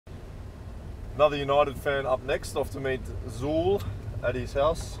Another United fan up next, off to meet Zul at his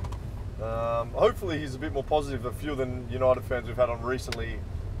house. Hopefully he's a bit more positive. A few of the United fans we've had on recently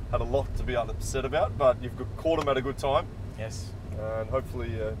had a lot to be upset about, but you've caught him at a good time. Yes. And hopefully,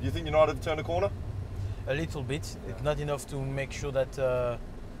 do you think United have turned a corner? A little bit. Yeah. It's not enough to make sure that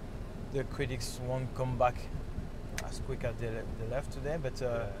the critics won't come back as quick as they left today, but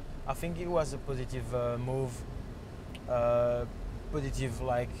I think it was a positive move, positive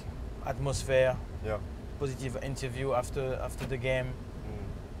like atmosphere, positive interview after the game.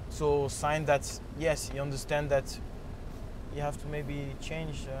 So sign that yes, you understand that you have to maybe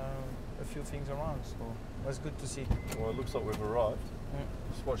change a few things around. So it was good to see. Well, it looks like we've arrived.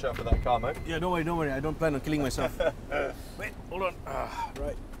 Just watch out for that car, mate. Yeah, don't worry. I don't plan on killing myself. Wait, hold on.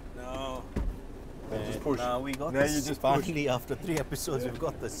 Right. No. Just push. Now we got now this. You just finally, after 3 episodes, we've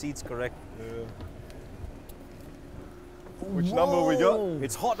got the seats correct. Yeah. Which number we got?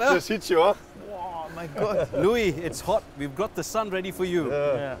 It's hot, huh? Just hits you, huh? Oh my God. Louis, it's hot. We've got the sun ready for you.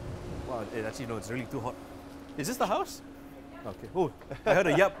 Yeah. Wow, actually, no, it's really too hot. Is this the house? Okay. Oh, I heard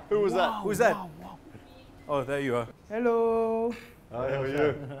a yap. Who was that? Who's that? Wow, wow. Oh, there you are. Hello. Hi, how are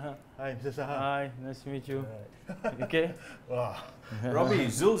you? Hi, Mr. Saha. Hi, nice to meet you. Okay. Wow. Robbie,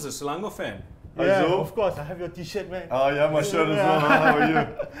 Zul's a Selangor fan. Hi, Yeah, Zul. of course. I have your T-shirt, man. Oh, yeah, my shirt as well. How are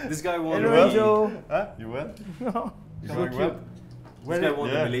you? This guy won Hello, the Joe. Huh? You well? No. You So going cute. well? This guy won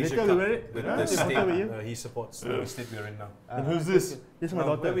Yeah. the Malaysia Later Cup we wear it. with Yeah, the take state photo with you. he supports. The state we're in now. And who's this? This is my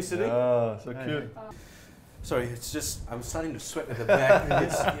Where daughter. we sitting? Ah, so cute. Sorry, it's just I'm starting to sweat at the back.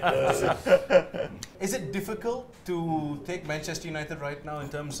 Is it difficult to take Manchester United right now in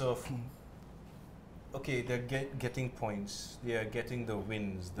terms of okay, they're getting points, they are getting the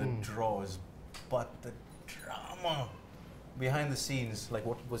wins, the draws, but the drama behind the scenes, like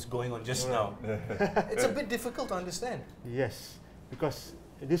what was going on just now, it's a bit difficult to understand. Yes, because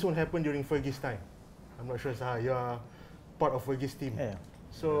this won't happen during Fergie's time. I'm not sure, Saha, you are part of Fergie's team. Yeah.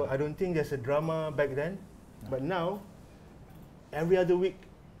 So I don't think there's a drama back then. But now, every other week,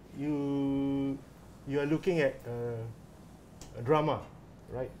 you are looking at a drama,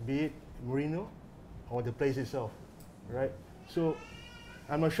 right? Be it Mourinho or the place itself, right? So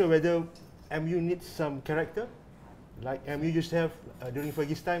I'm not sure whether MU needs some character, like MU used to have during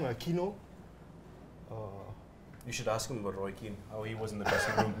Fergie's time, Keane. You should ask him about Roy Keane, how he was in the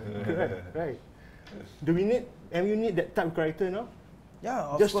dressing room. Correct, right? Do we need MU need that type of character now?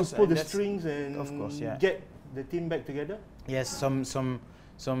 Yeah, of Just course. to pull and the that's- strings and of course, yeah. get the team back together? Yes,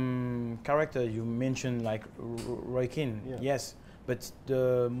 some character you mentioned like Roy Keane. Yeah. Yes, but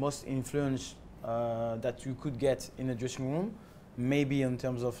the most influence that you could get in a dressing room, maybe in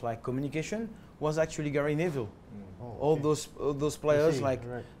terms of like communication, was actually Gary Neville. Oh, All okay. those players see, like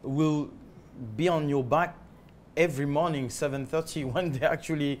right. will be on your back every morning 7:30 when they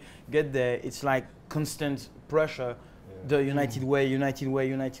actually get there. It's like constant pressure. The United way, United way,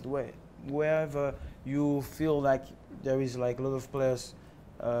 United way. Wherever you feel like there is like a lot of players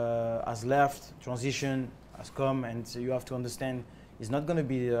has left, transition has come, and so you have to understand it's not going to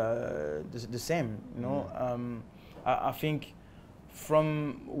be the same. You know, I think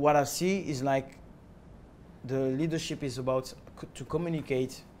from what I see is like the leadership is about to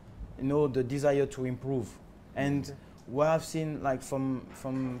communicate, you know, the desire to improve. And what I've seen, like from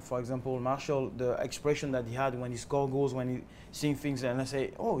for example, Marshall, the expression that he had when he scored goals, when he seeing things, and I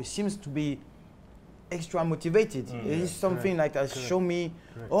say, oh, he seems to be extra motivated. It is something like that. Show me,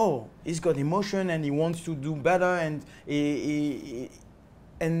 oh, he's got emotion and he wants to do better, and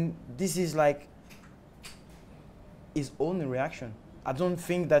and this is like his own reaction. I don't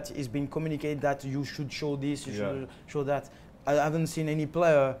think that it's been communicated that you should show this, you should show that. I haven't seen any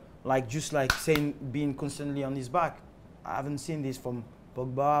player like just like saying being constantly on his back. I haven't seen this from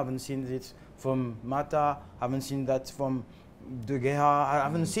Pogba. I haven't seen it from Mata. I haven't seen that from De Gea. I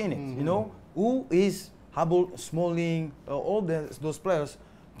haven't seen it. You know, who is Hubble, Smalling, all those players?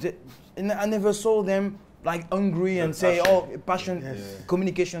 And I never saw them like hungry and say, "Oh, passion,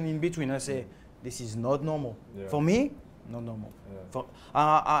 communication in between." I say, this is not normal for me. Not normal. For,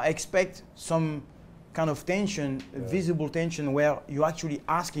 I expect some kind of tension, visible tension, where you're actually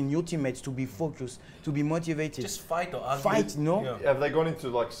asking your teammates to be focused, to be motivated. Just fight or argue. Fight, no? Yeah. Have they gone into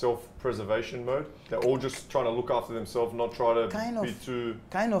like self-preservation mode? They're all just trying to look after themselves, not try to be too...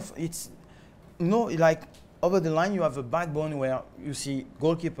 Kind of, it's, no, like over the line you have a backbone where you see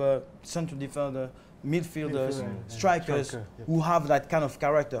goalkeeper, central defender, midfielders, strikers who have that kind of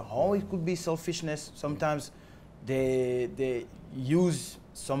character. Or it could be selfishness. Sometimes they use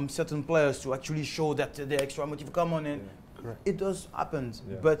some certain players to actually show that they're extra motive. Come on, and it does happen.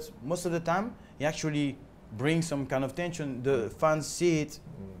 But most of the time, he actually bring some kind of tension, the fans see it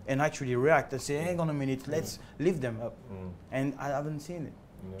and actually react and say, hang on a minute, let's lift them up. And I haven't seen it.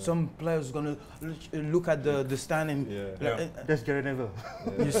 Some players gonna look at the stand and That's Gary Neville.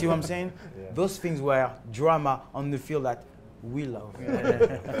 you see what I'm saying? Those things were drama on the field that we love.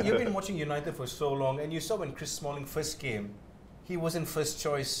 You've been watching United for so long, and you saw when Chris Smalling first came, he wasn't first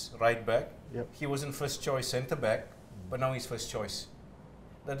choice right back. He wasn't first choice centre back, but now he's first choice.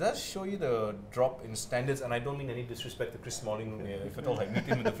 That does show you the drop in standards, and I don't mean any disrespect to Chris Smalling if at all I meet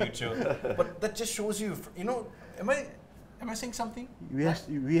him in the future. But that just shows you, you know, am I saying something? We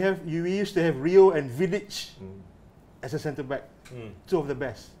used to have Rio and Vidic as a centre back, two of the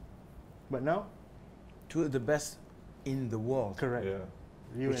best. But now, two of the best in the world. Correct. Yeah.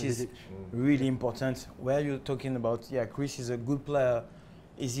 Rio Which and is Vidic. really important. Where you're talking about, Chris is a good player.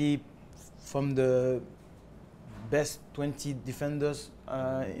 Is he from the best 20 defenders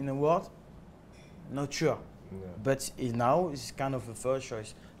in the world? Not sure. But now he's kind of a first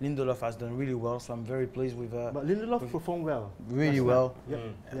choice. Lindelof has done really well, so I'm very pleased with. But Lindelof performed well. Really well.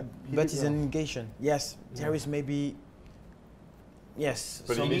 But it's well. an indication. Yes, there is maybe. Yes.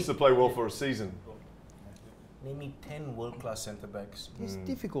 But he needs to play well for a season. Name me 10 world-class centre-backs. It's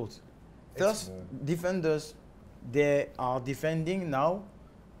difficult. First, defenders, they are defending now,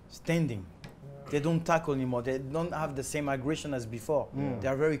 standing. They don't tackle anymore. They don't have the same aggression as before. They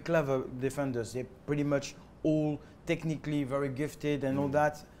are very clever defenders. They're pretty much all technically very gifted and all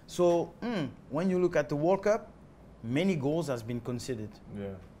that. So when you look at the World Cup, many goals has been conceded.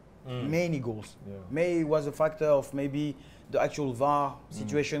 Many goals. May was a factor of maybe the actual VAR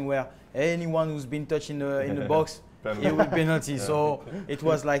situation where anyone who's been touched in the box, it would penalty. So it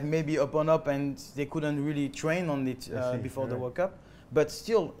was like maybe up and up, and they couldn't really train on it before the World Cup. But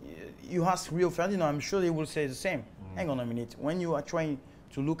still, you ask Rio Ferdinand, I'm sure they will say the same. Hang on a minute. When you are trying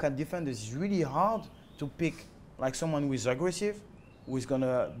to look at defenders, it's really hard to pick like someone who is aggressive, who is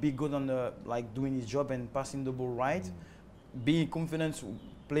gonna be good on the doing his job and passing the ball right, be confident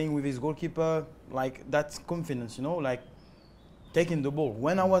playing with his goalkeeper, like that's confidence, you know, like taking the ball.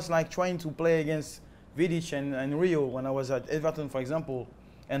 When I was like trying to play against Vidic and Rio, when I was at Everton, for example,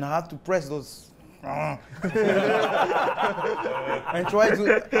 and I had to press those and try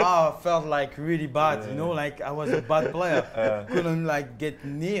to felt like really bad, you know, like I was a bad player, couldn't like get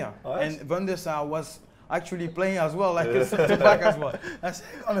near. And Van der Sar was actually playing as well, like a centre back as well. I said,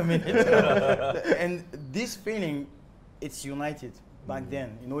 hang on a minute. And this feeling, it's United back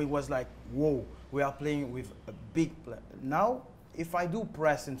then. You know, it was like, whoa, we are playing with a big player. Now, if I do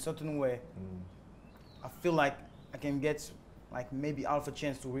press in a certain way, I feel like I can get like maybe half a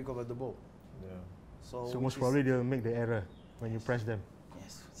chance to recover the ball. So most probably they'll make the error when you press them.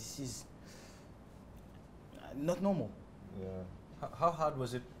 Yes, this is not normal. How hard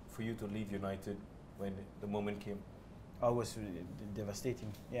was it for you to leave United when the moment came? It was really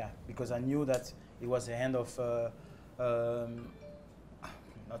devastating, because I knew that it was a hand of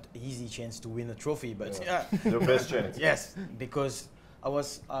not easy chance to win a trophy, but your best chance. Yes, because I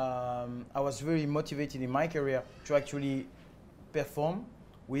was very motivated in my career to actually perform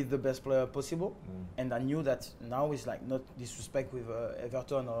with the best player possible, and I knew that now it's like not disrespect with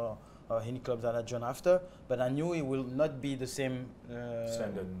Everton or any club that I joined after, but I knew it will not be the same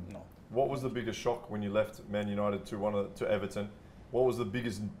standard. No. What was the biggest shock when you left Man United to Everton? What was the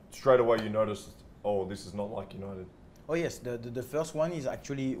biggest straight away you noticed? Oh, this is not like United. Oh yes, the first one is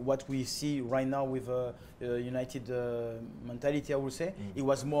actually what we see right now with United mentality. I would say it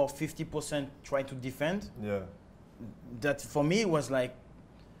was more 50% try to defend. That for me was like.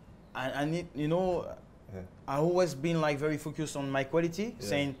 I need, you know, I always been like very focused on my quality,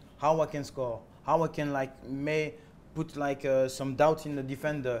 saying how I can score, how I can may put some doubt in the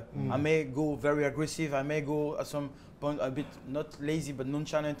defender. I may go very aggressive. I may go at some point a bit not lazy but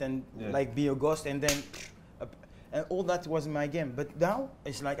nonchalant and be a ghost, and then and all that was my game. But now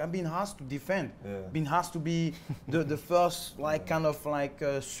it's like I'm being asked to defend, being asked to be the first kind of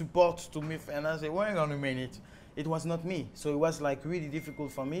support to me, and I say, wait on a minute. It was not me, so it was like really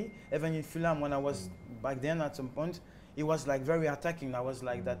difficult for me. Even in Fulham, when I was back then, at some point, it was like very attacking. I was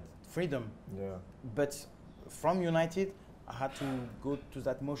like that freedom. But from United, I had to go to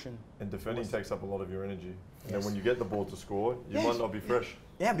that motion. And defending takes up a lot of your energy. And then when you get the ball to score, you might not be fresh.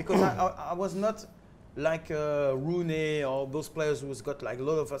 Yeah, because I was not like Rooney or those players who's got like a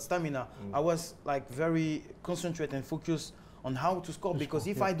lot of stamina. I was like very concentrated and focused on how to score. Because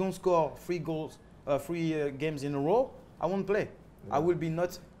if I don't score 3 goals. 3 games in a row, I won't play. I will be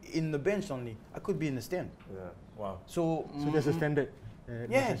not in the bench only. I could be in the stand. Wow. So there's a standard. at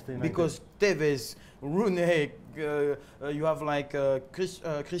Yeah, Manchester United. because Tevez, Rooney, you have like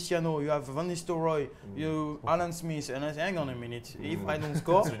Cristiano, you have Van Nistelrooy, you Alan Smith, and I say, hang on a minute, if I don't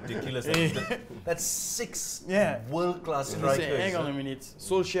score, It's ridiculous. That's 6 yeah, world-class and I say, strikers. hang on a minute,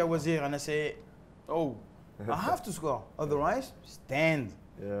 Solskjaer was here, and I say, oh, I have to score, otherwise stand.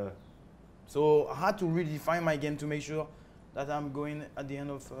 Yeah. So I had to really define my game to make sure that I'm going at the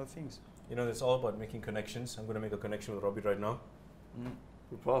end of things. You know, it's all about making connections. I'm going to make a connection with Robbie right now.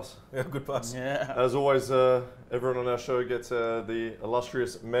 Good pass. Yeah, good pass. Yeah. As always, everyone on our show gets the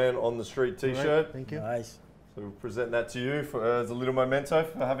illustrious Man on the Street T-shirt. Right, thank you. Nice. So we'll present that to you for, as a little memento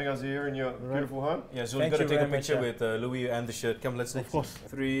for having us here in your beautiful home. Yeah, so Thank we've got to you take a very much, picture yeah. with Louis and the shirt. Come, let's Of course.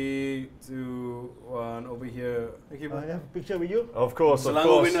 3, 2, 1, over here. Thank you. I have a picture with you. Of course, of Selangor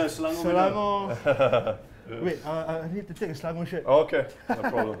course. winner, Selangor winner. Selangor. Wait, I need to take a Selangor shirt. Okay, no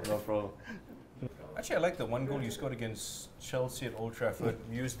problem, no problem. Actually, I like the one goal you scored against Chelsea at Old Trafford.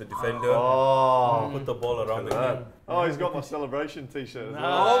 You used the defender, Oh, put the ball around the that. net. Oh, he's got my celebration T-shirt as well.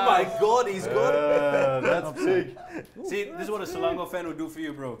 Oh my God, he's good. Yeah, that's big. See, this is what a Selangor fan would do for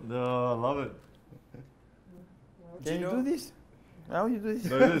you, bro. No, I love it. Can you do this? How you do this?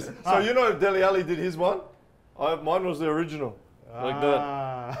 So, so you know Dele Alli did his one? Mine was the original. Like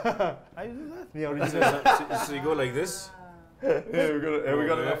that. How you do that? The original. So you go like this. Yeah, have we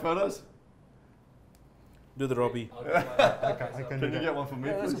got yeah. enough photos? Do the Robbie. I can Can do you that. get one for me,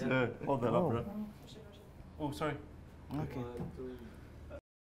 please? Yeah, hold that up, bro. Oh, sorry. Okay.